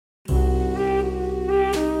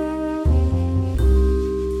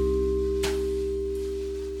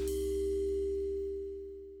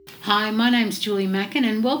Hi, my name's Julie Macken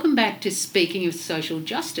and welcome back to Speaking of Social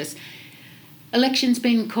Justice. Election's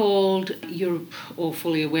been called. You're all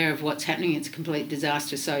fully aware of what's happening. It's a complete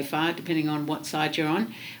disaster so far, depending on what side you're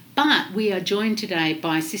on. But we are joined today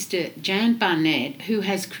by Sr Jan Barnett, who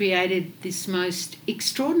has created this most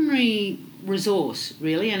extraordinary resource,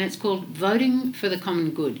 really, and it's called Voting for the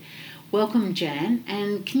Common Good. Welcome, Jan,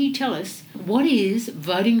 and can you tell us what is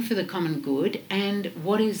Voting for the Common Good and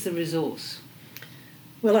what is the resource?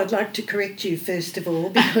 Well, I'd like to correct you first of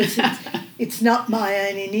all because it's not my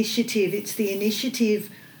own initiative. It's the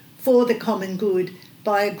initiative for the common good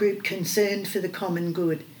by a group concerned for the common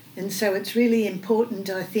good. And so it's really important,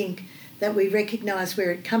 I think, that we recognise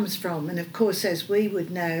where it comes from. And of course, as we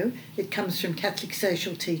would know, it comes from Catholic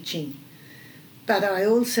social teaching. But I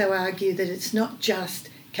also argue that it's not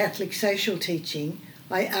just Catholic social teaching.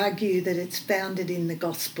 I argue that it's founded in the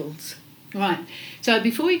Gospels. Right. So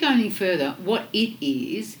before we go any further, what it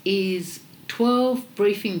is 12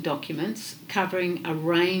 briefing documents covering a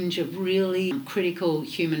range of really critical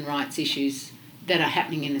human rights issues that are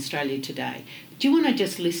happening in Australia today. Do you want to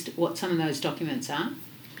just list what some of those documents are?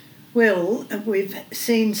 Well, we've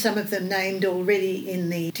seen some of them named already in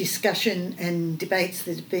the discussion and debates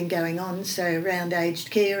that have been going on, so around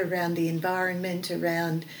aged care, around the environment,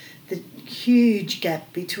 around the huge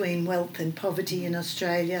gap between wealth and poverty in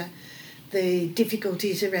Australia, the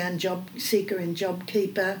difficulties around job seeker and job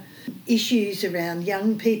keeper, issues around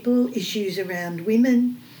young people, issues around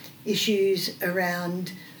women, issues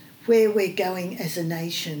around where we're going as a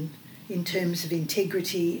nation in terms of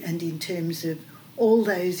integrity and in terms of all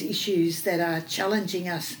those issues that are challenging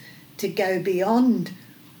us to go beyond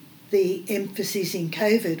the emphasis in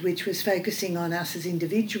COVID, which was focusing on us as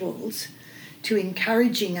individuals, to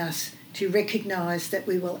encouraging us to recognise that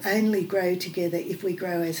we will only grow together if we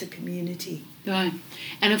grow as a community. Right.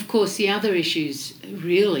 And of course the other issues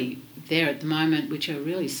really there at the moment which are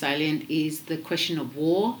really salient is the question of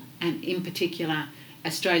war and in particular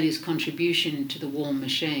Australia's contribution to the war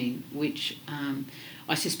machine, which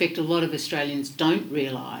I suspect a lot of Australians don't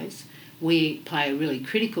realise we play a really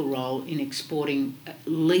critical role in exporting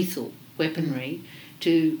lethal weaponry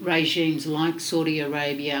to regimes like Saudi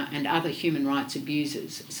Arabia and other human rights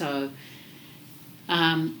abusers. So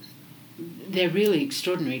they're really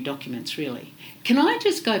extraordinary documents, really. Can I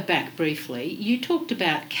just go back briefly? You talked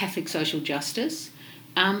about Catholic social justice.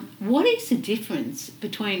 What is the difference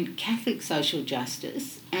between Catholic social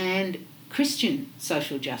justice and Christian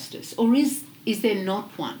social justice? Or is there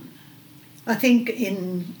not one? I think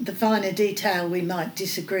in the finer detail we might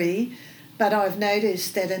disagree, but I've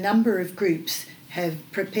noticed that a number of groups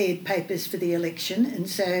have prepared papers for the election, and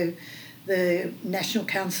so the National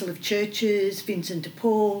Council of Churches, Vincent de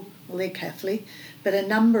Paul, well, they're Catholic, but a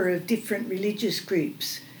number of different religious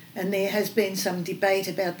groups. And there has been some debate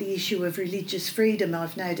about the issue of religious freedom,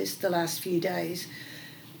 I've noticed the last few days.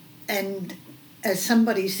 And as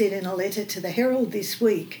somebody said in a letter to the Herald this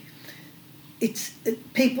week, it's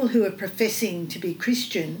people who are professing to be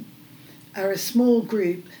Christian are a small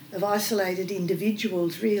group of isolated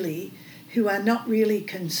individuals, really, who are not really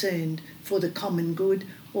concerned for the common good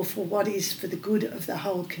or for what is for the good of the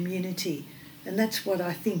whole community. And that's what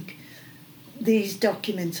I think these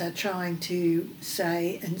documents are trying to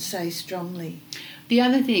say and say strongly. The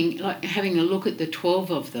other thing, like having a look at the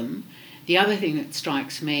 12 of them, the other thing that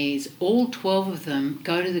strikes me is all 12 of them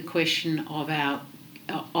go to the question of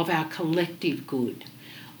our collective good,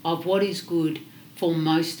 of what is good for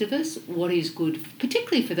most of us, what is good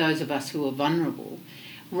particularly for those of us who are vulnerable,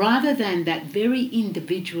 rather than that very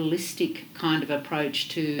individualistic kind of approach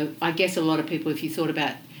to, I guess a lot of people, if you thought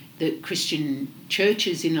about the Christian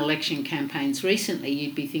churches in election campaigns recently,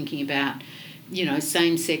 you'd be thinking about,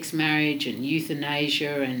 same-sex marriage and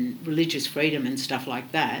euthanasia and religious freedom and stuff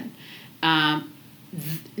like that.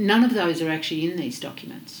 None of those are actually in these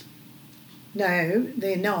documents. No,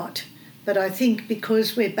 they're not. But I think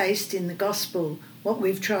because we're based in the gospel, what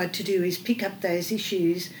we've tried to do is pick up those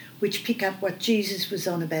issues which pick up what Jesus was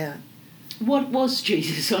on about. What was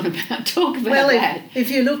Jesus on about? Talk about that. Well,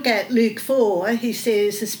 if you look at Luke 4, he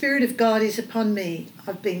says, "The Spirit of God is upon me.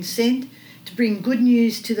 I've been sent to bring good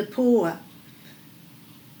news to the poor.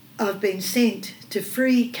 I've been sent to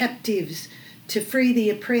free captives, to free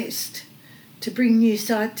the oppressed, to bring new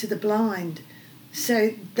sight to the blind."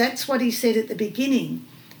 So that's what he said at the beginning.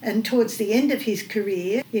 And towards the end of his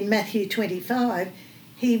career, in Matthew 25,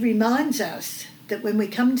 he reminds us that when we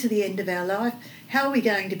come to the end of our life, how are we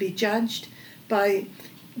going to be judged? By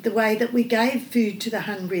the way that we gave food to the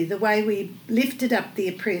hungry, the way we lifted up the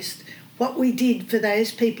oppressed, what we did for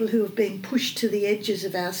those people who have been pushed to the edges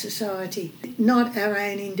of our society, not our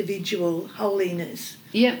own individual holiness.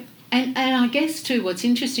 Yep. And I guess too, what's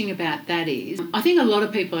interesting about that is, I think a lot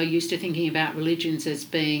of people are used to thinking about religions as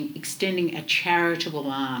being extending a charitable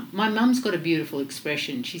arm. My mum's got a beautiful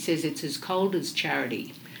expression. She says it's as cold as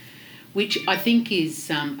charity, which I think is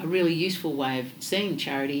a really useful way of seeing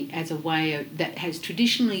charity as a way that has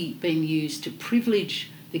traditionally been used to privilege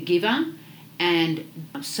the giver and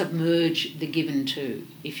submerge the given to,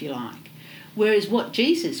 if you like. Whereas what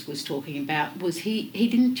Jesus was talking about was he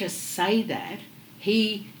didn't just say that,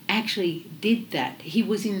 he actually did that. He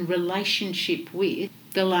was in relationship with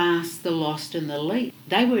the last, the lost and the least.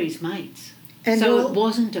 They were his mates. And so it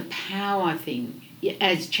wasn't a power thing,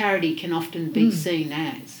 as charity can often be seen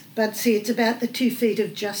as. But see, it's about the 2 feet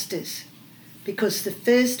of justice, because the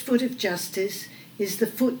first foot of justice is the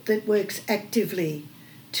foot that works actively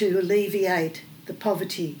to alleviate the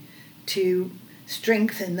poverty, to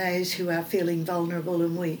strengthen those who are feeling vulnerable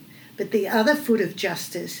and weak. But the other foot of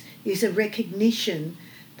justice is a recognition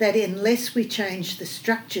that unless we change the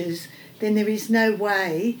structures, then there is no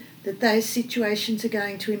way that those situations are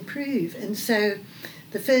going to improve. And so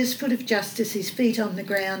the first foot of justice is feet on the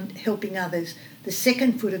ground, helping others. The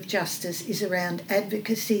second foot of justice is around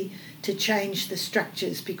advocacy to change the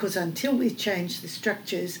structures, because until we change the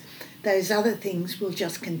structures, those other things will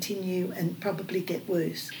just continue and probably get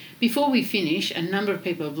worse. Before we finish, a number of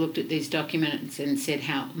people have looked at these documents and said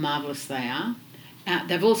how marvellous they are.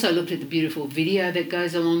 They've also looked at the beautiful video that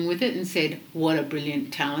goes along with it and said, what a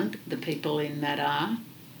brilliant talent the people in that are.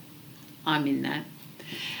 I'm in that.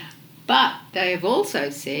 But they have also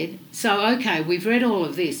said, so, okay, we've read all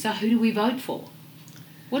of this, so who do we vote for?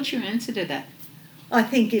 What's your answer to that? I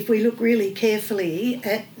think if we look really carefully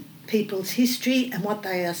at people's history and what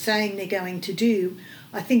they are saying they're going to do,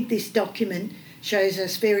 I think this document shows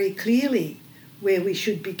us very clearly where we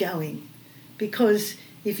should be going. Because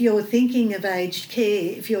if you're thinking of aged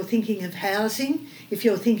care, if you're thinking of housing, if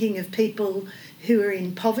you're thinking of people who are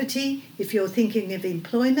in poverty, if you're thinking of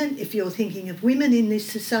employment, if you're thinking of women in this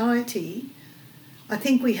society, I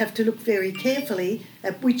think we have to look very carefully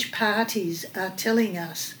at which parties are telling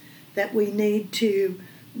us that we need to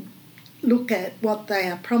look at what they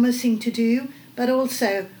are promising to do, but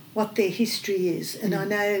also what their history is. And I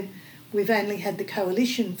know we've only had the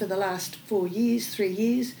coalition for the last 3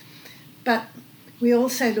 years, but we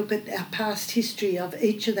also look at our past history of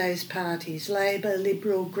each of those parties, Labor,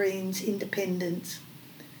 Liberal, Greens, Independents,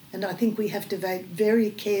 and I think we have to vote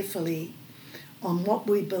very carefully on what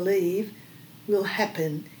we believe will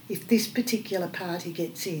happen if this particular party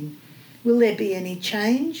gets in. Will there be any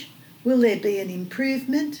change? Will there be an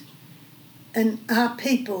improvement? And are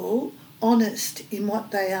people honest in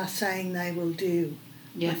what they are saying they will do?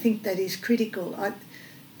 Yeah. I think that is critical. I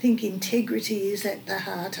think integrity is at the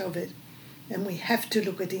heart of it. And we have to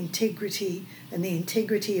look at integrity and the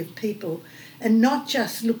integrity of people and not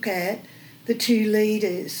just look at the two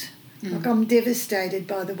leaders. Like, I'm devastated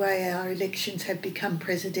by the way our elections have become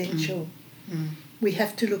presidential. We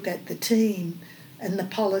have to look at the team and the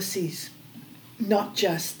policies, not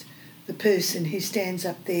just the person who stands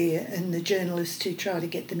up there and the journalists who try to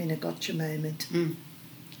get them in a gotcha moment.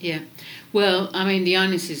 Yeah. Well, I mean, the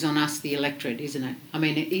onus is on us, the electorate, isn't it? I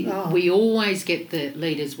mean, we always get the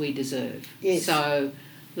leaders we deserve. Yes. So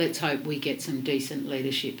let's hope we get some decent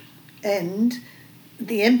leadership. And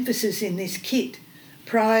the emphasis in this kit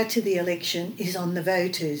prior to the election is on the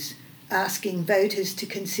voters, asking voters to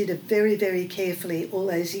consider very, very carefully all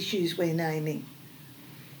those issues we're naming.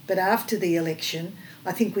 But after the election,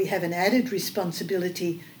 I think we have an added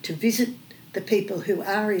responsibility to visit the people who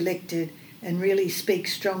are elected and really speak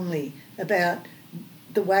strongly about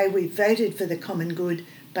the way we've voted for the common good,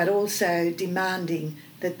 but also demanding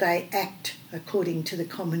that they act according to the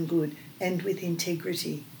common good and with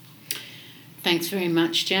integrity. Thanks very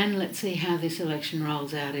much, Jan. Let's see how this election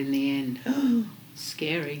rolls out in the end.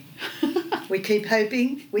 Scary. We keep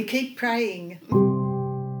hoping, we keep praying.